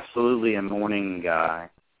am absolutely a morning guy.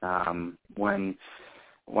 When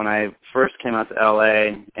I first came out to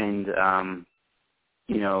LA, and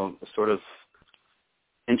sort of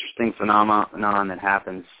interesting phenomenon that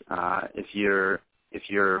happens if you're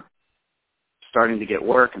starting to get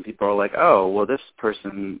work and people are like, oh, well, this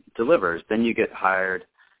person delivers, then you get hired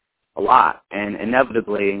a lot, and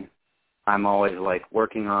inevitably I'm always like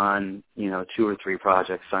working on 2 or 3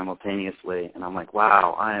 projects simultaneously, and I'm like,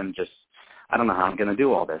 wow, I don't know how I'm going to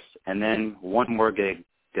do all this. And then one more gig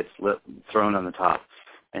gets thrown on the top.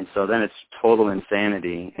 And so then it's total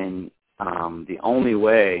insanity. And the only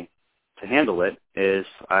way to handle it is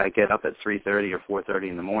I get up at 3:30 or 4:30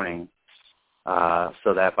 in the morning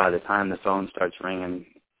so that by the time the phone starts ringing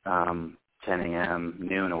 10 a.m.,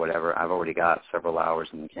 noon or whatever, I've already got several hours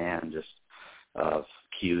in the can just of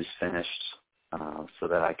cues finished so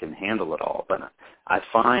that I can handle it all. But I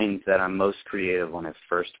find that I'm most creative when I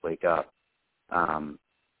first wake up.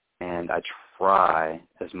 And I try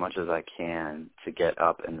as much as I can to get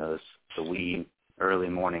up in the wee early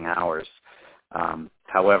morning hours.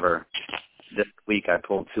 However, this week I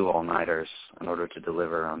pulled 2 all-nighters in order to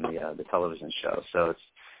deliver on the television show. So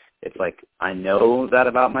it's like I know that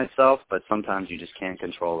about myself, but sometimes you just can't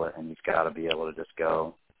control it, and you've got to be able to just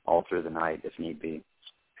go all through the night if need be.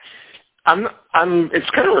 It's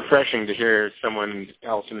kind of refreshing to hear someone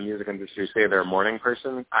else in the music industry say they're a morning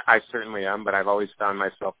person. I certainly am, but I've always found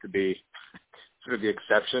myself to be sort of the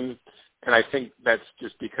exception. And I think that's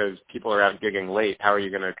just because people are out gigging late. How are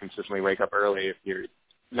you going to consistently wake up early if you're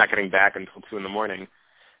not getting back until 2 in the morning?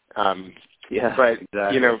 Yeah, but,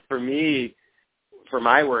 exactly. For me, for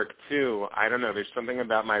my work, too, I don't know, there's something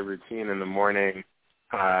about my routine in the morning.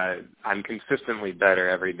 I'm consistently better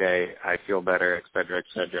every day. I feel better, et cetera, et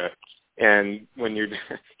cetera. And when you're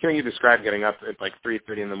hearing you describe getting up at like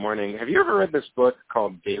 3:30 in the morning, have you ever read this book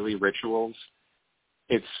called Daily Rituals?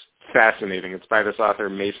 It's fascinating. It's by this author,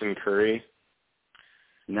 Mason Curry.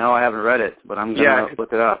 No, I haven't read it, but I'm going to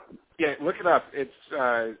look it up. Yeah, look it up. It's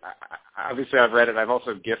obviously I've read it. I've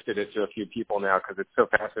also gifted it to a few people now because it's so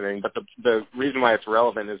fascinating. But the reason why it's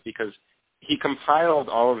relevant is because he compiled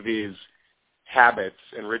all of these habits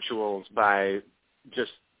and rituals by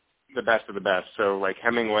just the best of the best. So like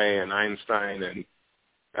Hemingway and Einstein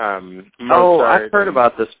and Mozart. I've heard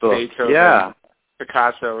about this book. Beethoven, yeah.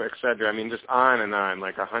 Picasso, etc. I mean, just on and on,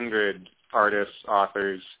 like 100 artists,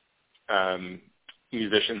 authors,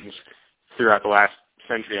 musicians throughout the last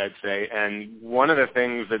century, I'd say. And one of the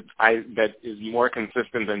things that is more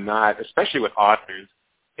consistent than not, especially with authors,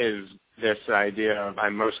 is this idea of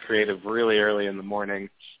I'm most creative really early in the morning,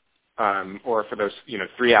 or for those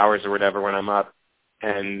 3 hours or whatever when I'm up,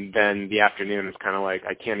 and then the afternoon is kind of like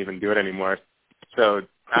I can't even do it anymore. So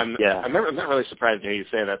I'm not really surprised to hear you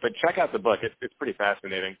say that, but check out the book. It's pretty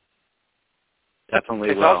fascinating. Definitely.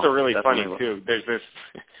 It's will. also really Definitely funny will. too. There's this.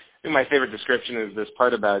 I think my favorite description is this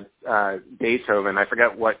part about Beethoven. I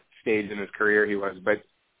forget what stage in his career he was, but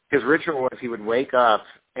his ritual was he would wake up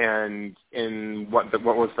and in what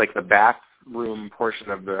was like the bathroom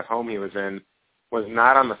portion of the home he was in was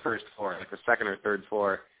not on the first floor, like the second or third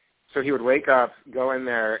floor. So he would wake up, go in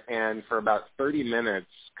there, and for about 30 minutes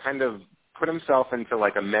kind of put himself into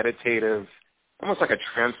like a meditative, almost like a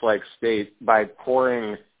trance-like state by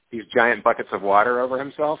pouring these giant buckets of water over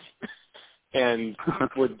himself and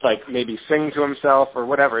would like maybe sing to himself or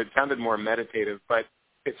whatever. It sounded more meditative, but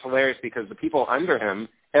it's hilarious because the people under him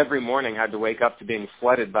every morning had to wake up to being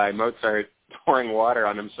flooded by Mozart pouring water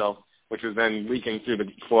on himself, which was then leaking through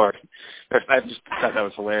the floor. I just thought that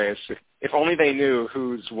was hilarious. If only they knew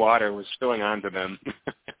whose water was spilling onto them.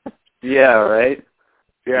 Yeah, right?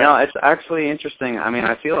 Yeah. No, it's actually interesting. I mean,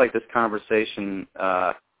 I feel like this conversation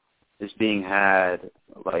is being had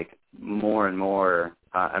like more and more.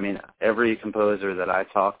 I mean, every composer that I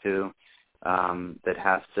talk to that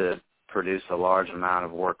has to produce a large amount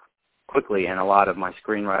of work quickly, and a lot of my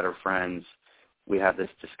screenwriter friends, we have this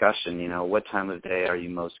discussion, what time of day are you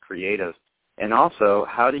most creative? And also,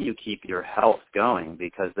 how do you keep your health going?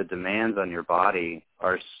 Because the demands on your body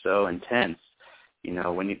are so intense.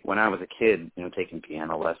 When I was a kid, taking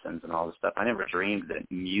piano lessons and all this stuff, I never dreamed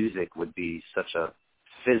that music would be such a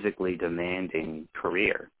physically demanding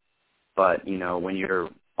career. But, when you're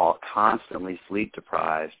constantly sleep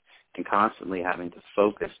deprived and constantly having to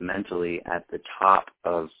focus mentally at the top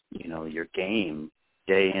of, your game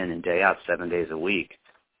day in and day out, 7 days a week,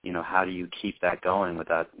 how do you keep that going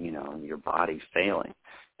without, your body failing?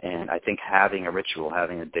 And I think having a ritual,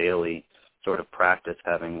 having a daily sort of practice,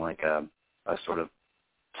 having like a sort of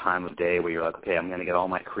time of day where you're like, okay, I'm going to get all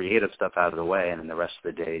my creative stuff out of the way, and then the rest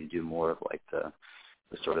of the day do more of like the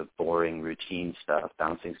sort of boring routine stuff,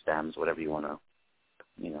 bouncing stems, whatever you want to,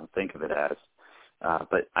 think of it as.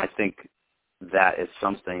 But I think that is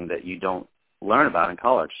something that you don't learn about in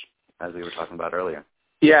college, as we were talking about earlier.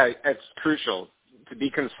 Yeah, it's crucial. To be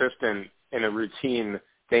consistent in a routine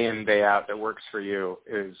day in, day out that works for you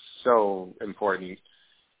is so important.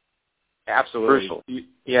 Absolutely. Crucial. Do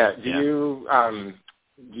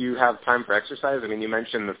you have time for exercise? I mean, you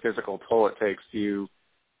mentioned the physical toll it takes.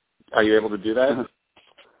 Are you able to do that?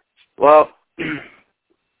 Well,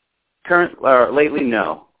 lately,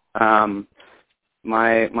 no.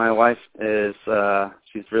 My wife is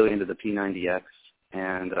she's really into the P90X,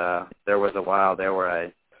 and there was a while there where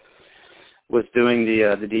I was doing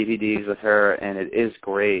the DVDs with her, and it is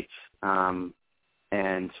great.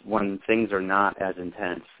 And when things are not as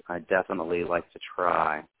intense, I definitely like to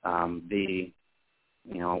try. I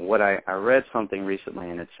read something recently,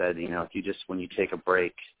 and it said, when you take a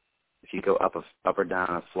break, if you go up or down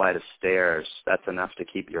a flight of stairs, that's enough to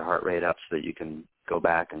keep your heart rate up so that you can go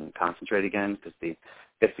back and concentrate again. Because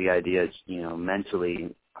the idea is,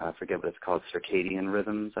 mentally, I forget what it's called, circadian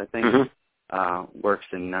rhythms, I think, works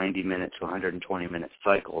in 90-minute to 120-minute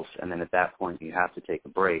cycles, and then at that point you have to take a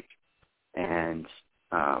break. And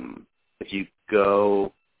if you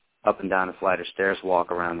go up and down a flight of stairs,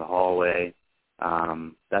 walk around the hallway,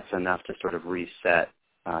 that's enough to sort of reset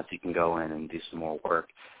so you can go in and do some more work.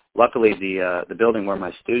 Luckily, the building where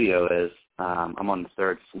my studio is, I'm on the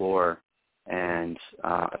third floor, and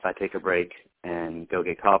if I take a break and go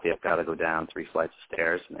get coffee, I've got to go down 3 flights of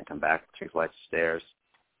stairs and then come back 3 flights of stairs.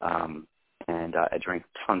 And I drink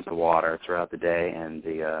tons of water throughout the day, and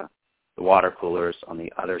the water cooler's on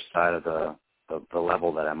the other side of the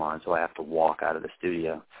level that I'm on, so I have to walk out of the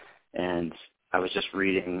studio. And I was just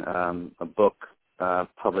reading a book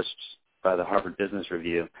published by the Harvard Business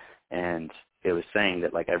Review, and it was saying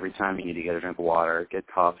that, like, every time you need to get a drink of water, get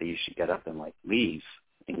coffee, you should get up and, like, leave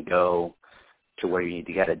and go to where you need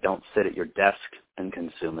to get it. Don't sit at your desk and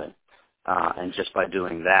consume it. And just by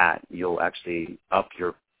doing that, you'll actually up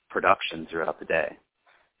your production throughout the day.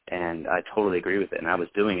 And I totally agree with it. And I was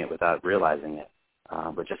doing it without realizing it.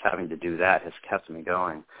 But just having to do that has kept me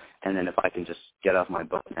going. And then if I can just get off my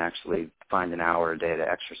butt and actually find an hour a day to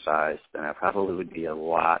exercise, then I probably would be a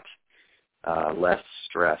lot less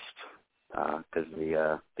stressed. Because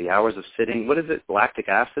the hours of sitting, what is it, lactic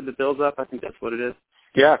acid that builds up? I think that's what it is.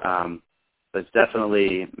 Yeah. But it's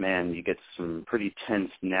definitely, man, you get some pretty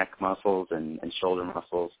tense neck muscles and shoulder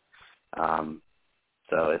muscles.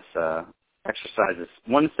 So it's exercise is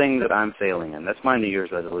one thing that I'm failing in. That's my New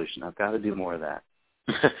Year's resolution. I've got to do more of that.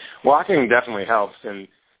 Walking definitely helps, and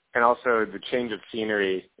also the change of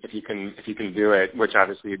scenery, if you can do it, which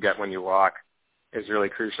obviously you get when you walk, is really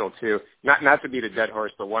crucial too. Not to beat a dead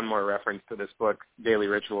horse, but one more reference to this book, Daily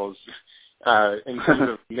Rituals. In terms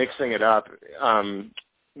of mixing it up,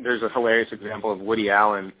 there's a hilarious example of Woody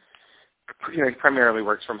Allen. He primarily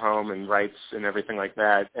works from home and writes and everything like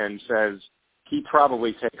that, and says he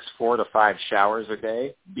probably takes 4 to 5 showers a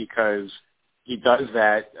day because he does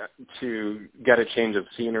that to get a change of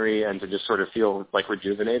scenery and to just sort of feel like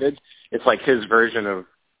rejuvenated. It's like his version of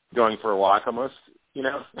going for a walk almost,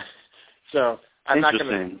 So I'm not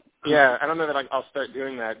going to, I don't know that I'll start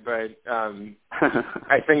doing that, but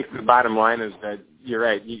I think the bottom line is that you're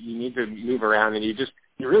right. You need to move around, and you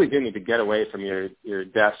really do need to get away from your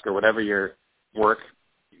desk or whatever your work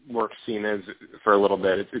scene is for a little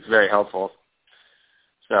bit. It's very helpful.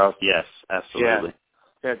 So yes, absolutely.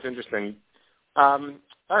 Yeah, it's interesting. All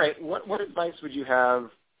right, what advice would you have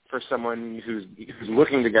for someone who's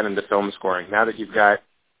looking to get into film scoring now that you're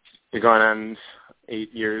going on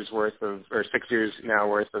 8 years worth of, or 6 years now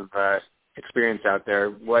worth of experience out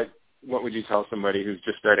there? What would you tell somebody who's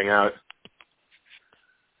just starting out?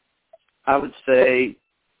 I would say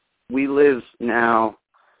we live now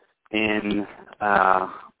in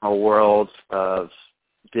a world of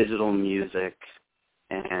digital music,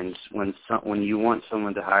 and when you want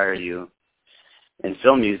someone to hire you in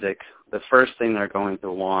film music, the first thing they're going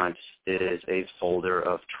to want is a folder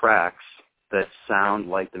of tracks that sound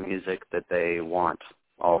like the music that they want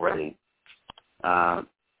already.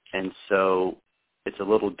 And so it's a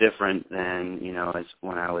little different than, as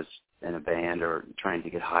when I was in a band or trying to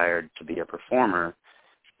get hired to be a performer.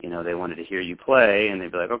 They wanted to hear you play, and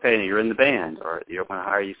they'd be like, okay, you're in the band, or you're going to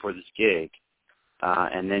hire you for this gig.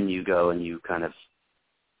 And then you go and you kind of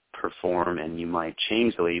perform, and you might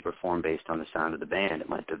change the way you perform based on the sound of the band. It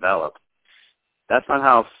might develop. That's not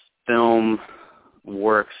how film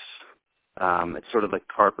works. It's sort of like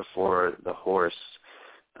cart before the horse.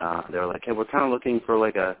 They're like, hey, we're kind of looking for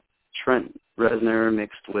like a Trent Reznor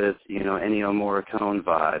mixed with, Ennio Morricone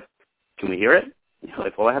vibe. Can we hear it? And you're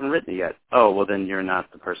like, well, I haven't written it yet. Oh, well, then you're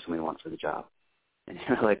not the person we want for the job. And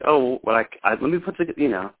you're like, oh, well, let me put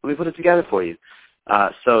it together for you.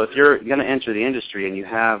 So if you're going to enter the industry and you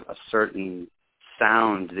have a certain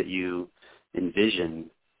sound that you envision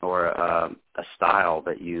or a style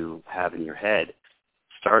that you have in your head,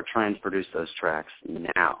 start trying to produce those tracks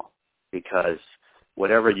now, because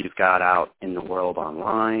whatever you've got out in the world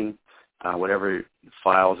online, whatever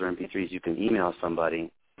files or MP3s you can email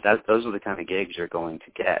somebody, those are the kind of gigs you're going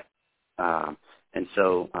to get. And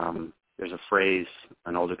so there's a phrase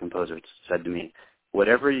an older composer said to me,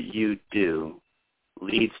 whatever you do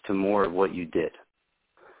leads to more of what you did.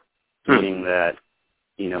 Meaning that,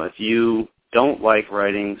 if you don't like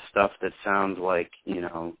writing stuff that sounds like,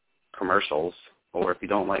 commercials, or if you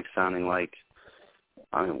don't like sounding like,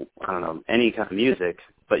 I don't know, any kind of music,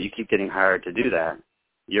 but you keep getting hired to do that,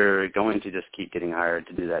 you're going to just keep getting hired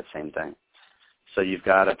to do that same thing. So you've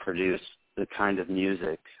got to produce the kind of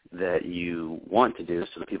music that you want to do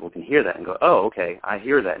so that people can hear that and go, oh, okay, I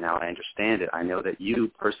hear that now. I understand it. I know that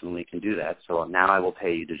you personally can do that, so now I will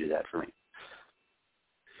pay you to do that for me.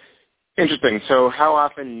 Interesting. So how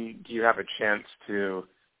often do you have a chance to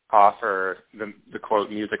offer the quote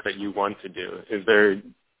music that you want to do? Is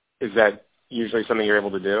that usually something you're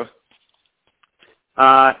able to do?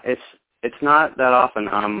 It's not that often.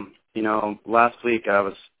 Last week I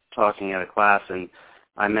was talking at a class, and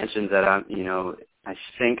I mentioned that I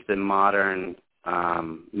think the modern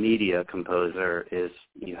media composer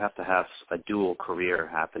you have to have a dual career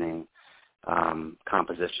happening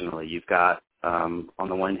compositionally. You've got on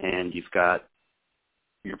the one hand,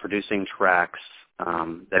 you're producing tracks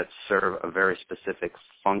that serve a very specific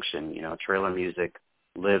function. Trailer music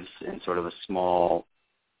lives in sort of a small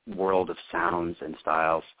world of sounds and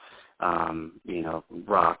styles.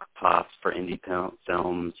 Rock, pop for indie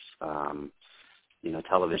films,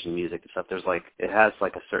 television music and stuff. There's it has a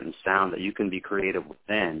certain sound that you can be creative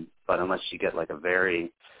within, but unless you get a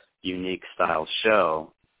very unique style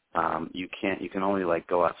show, you can only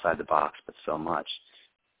go outside the box, but so much.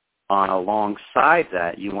 Alongside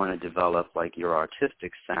that, you want to develop your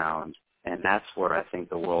artistic sound, and that's where I think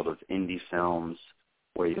the world of indie films,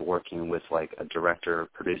 where you're working with a director or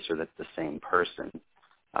producer that's the same person,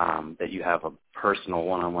 that you have a personal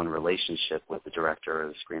one-on-one relationship with the director or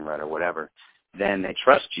the screenwriter, whatever, then they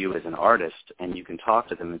trust you as an artist, and you can talk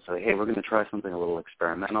to them and say, hey, we're going to try something a little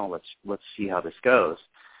experimental. Let's see how this goes.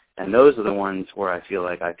 And those are the ones where I feel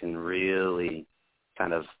like I can really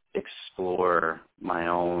kind of explore my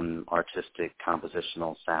own artistic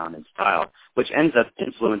compositional sound and style, which ends up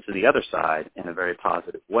influencing the other side in a very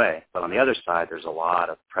positive way. But on the other side, there's a lot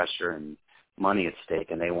of pressure and money at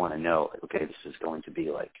stake, and they want to know, okay, this is going to be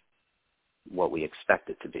what we expect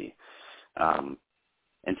it to be.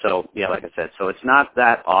 And so, yeah, like I said, so it's not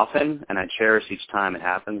that often, and I cherish each time it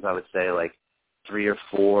happens. I would say 3 or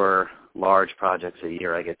 4 large projects a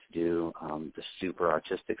year I get to do the super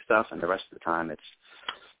artistic stuff, and the rest of the time it's,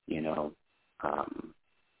 I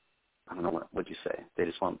don't know, what would you say? They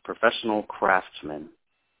just want professional craftsmen.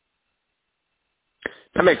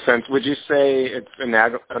 That makes sense. Would you say it's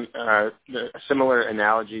a similar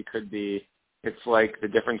analogy could be it's the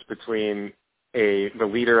difference between the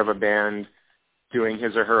leader of a band doing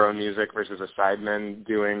his or her own music versus a sideman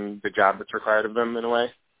doing the job that's required of them in a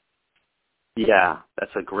way? Yeah,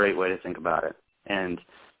 that's a great way to think about it. And,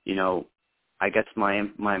 I guess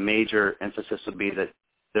my major emphasis would be that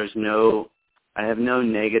I have no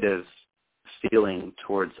negative feeling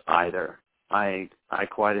towards either. I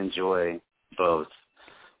quite enjoy both.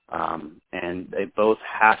 And they both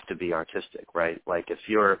have to be artistic, right? If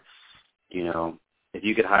if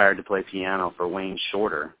you get hired to play piano for Wayne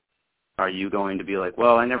Shorter, are you going to be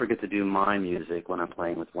well, I never get to do my music when I'm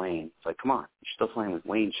playing with Wayne? It's come on, you're still playing with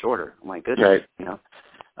Wayne Shorter. Oh my goodness,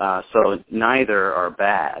 right. So neither are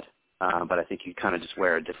bad, but I think you kind of just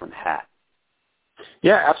wear a different hat.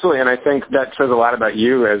 Yeah, absolutely, and I think that says a lot about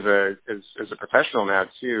you as a professional now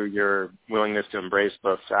too. Your willingness to embrace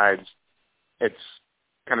both sides. It's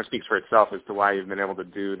kind of speaks for itself as to why you've been able to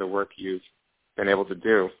do the work you've been able to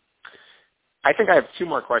do. I think I have 2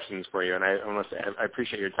 more questions for you, and I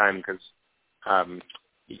appreciate your time because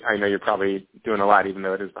I know you're probably doing a lot, even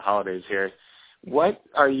though it is the holidays here. What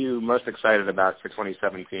are you most excited about for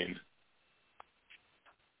 2017?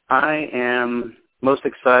 I am most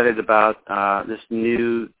excited about this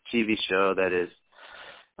new TV show that is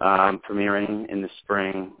premiering in the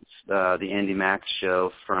spring. It's the Andy Mack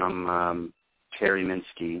Show from Terry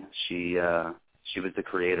Minsky. She was the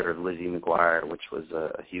creator of Lizzie McGuire, which was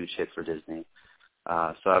a huge hit for Disney.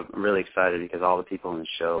 So I'm really excited because all the people in the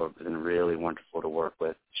show have been really wonderful to work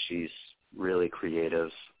with. She's really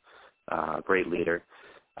creative, great leader.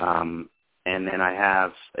 And then I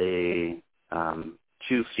have 2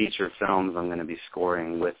 feature films I'm going to be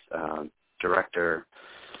scoring with directors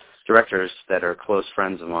that are close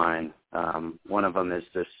friends of mine. One of them is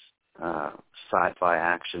this sci-fi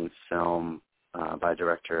action film by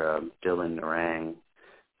director Dylan Narang,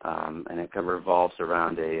 and it revolves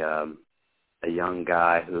around a young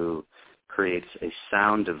guy who creates a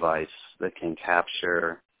sound device that can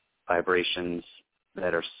capture vibrations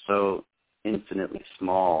that are so infinitely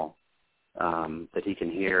small that he can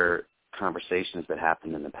hear conversations that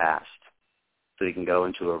happened in the past. So he can go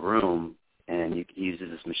into a room and he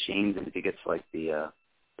uses his machines, and he gets the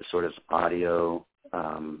sort of audio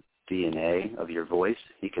DNA of your voice.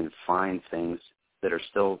 He can find things that are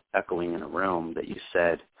still echoing in a room that you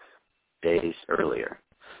said days earlier.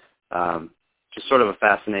 Just sort of a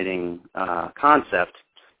fascinating concept,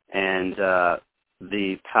 and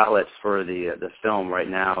the palette for the film right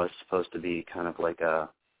now is supposed to be kind of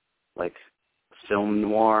like film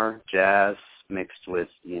noir jazz mixed with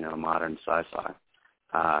modern sci-fi.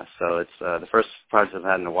 So it's the first project I've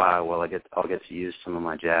had in a while. Well, I'll get to use some of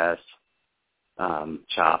my jazz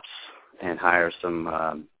chops and hire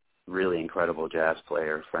some really incredible jazz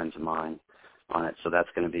player friends of mine on it. So that's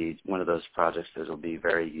going to be one of those projects that will be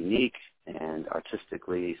very unique and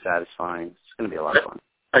artistically satisfying. It's going to be a lot of fun.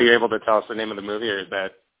 Are you able to tell us the name of the movie, or is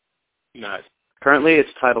that not? Currently, it's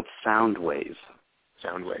titled Soundwave.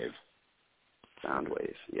 Soundwave.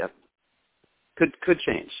 Soundwave. Yep. Could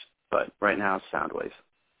change, but right now it's Soundwave.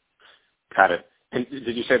 Got it. And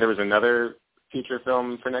did you say there was another feature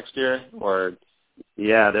film for next year, or?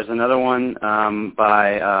 Yeah, there's another one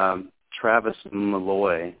by Travis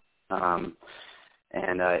Malloy, and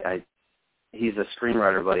he's a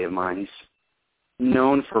screenwriter buddy of mine. He's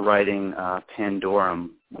known for writing Pandorum,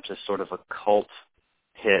 which is sort of a cult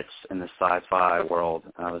hits in the sci-fi world.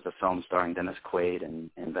 It was a film starring Dennis Quaid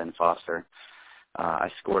and Ben Foster. I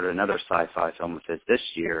scored another sci-fi film with his this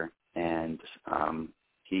year, and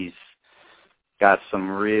he's got some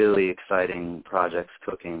really exciting projects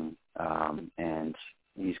cooking, and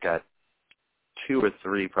he's got 2 or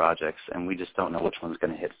 3 projects, and we just don't know which one's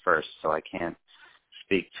going to hit first, so I can't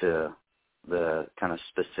speak to the kind of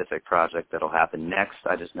specific project that'll happen next.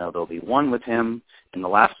 I just know there'll be one with him, and the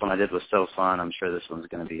last one I did was so fun. I'm sure this one's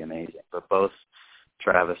going to be amazing. But both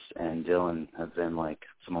Travis and Dylan have been like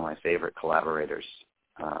some of my favorite collaborators,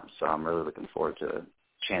 so I'm really looking forward to a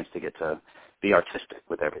chance to get to be artistic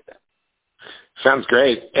with everything. Sounds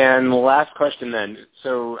great. And the last question then,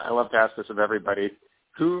 so I love to ask this of everybody.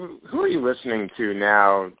 Who are you listening to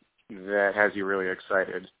now that has you really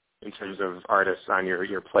excited in terms of artists on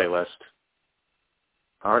your playlist?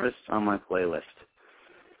 Artists on my playlist.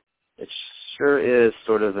 It sure is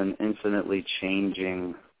sort of an infinitely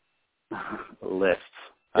changing list.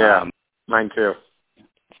 Yeah, mine too.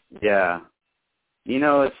 Yeah. You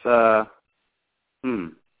know, it's,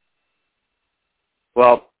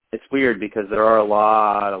 well, it's weird because there are a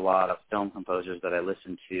lot of film composers that I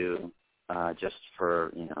listen to just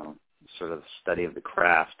for, you know, sort of study of the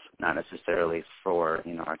craft, not necessarily for,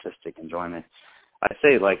 you know, artistic enjoyment. I'd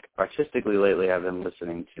say, like, artistically lately I've been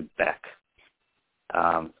listening to Beck.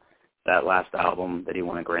 That last album that he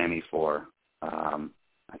won a Grammy for,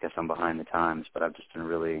 I guess I'm behind the times, but I've just been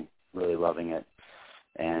really, really loving it.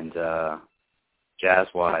 And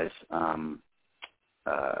jazz-wise,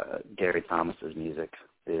 Gary Thomas's music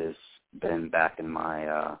has been back in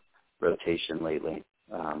my rotation lately.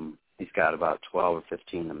 He's got about 12 or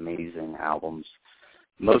 15 amazing albums,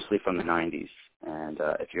 mostly from the 90s. And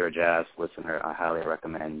if you're a jazz listener, I highly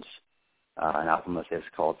recommend an album of his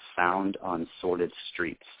called Sound on Sordid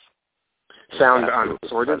Streets. Sound on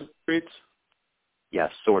Sordid Streets? Yeah,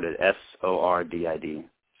 Sordid, S-O-R-D-I-D.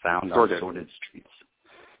 Sound on Sordid Streets.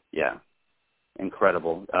 Yeah,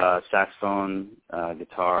 incredible. Saxophone,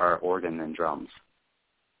 guitar, organ, and drums.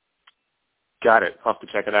 Got it. I'll have to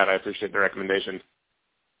check it out. I appreciate the recommendation.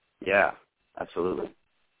 Yeah, absolutely.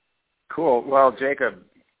 Cool. Well, Jacob,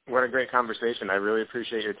 what a great conversation. I really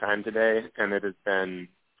appreciate your time today, and it has been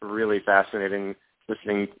really fascinating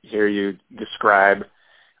listening to hear you describe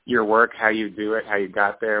your work, how you do it, how you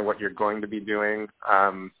got there, what you're going to be doing.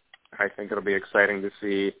 I think it'll be exciting to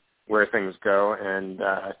see where things go, and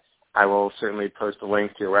I will certainly post a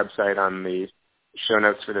link to your website on the show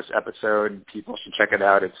notes for this episode. People should check it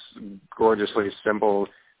out. It's gorgeously simple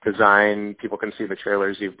design. People can see the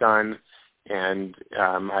trailers you've done. And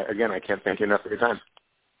I can't thank you enough for your time.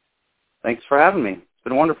 Thanks for having me. It's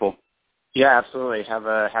been wonderful. Yeah, absolutely. Have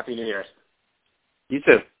a Happy New Year. You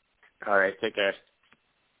too. All right. Take care.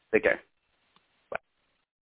 Take care.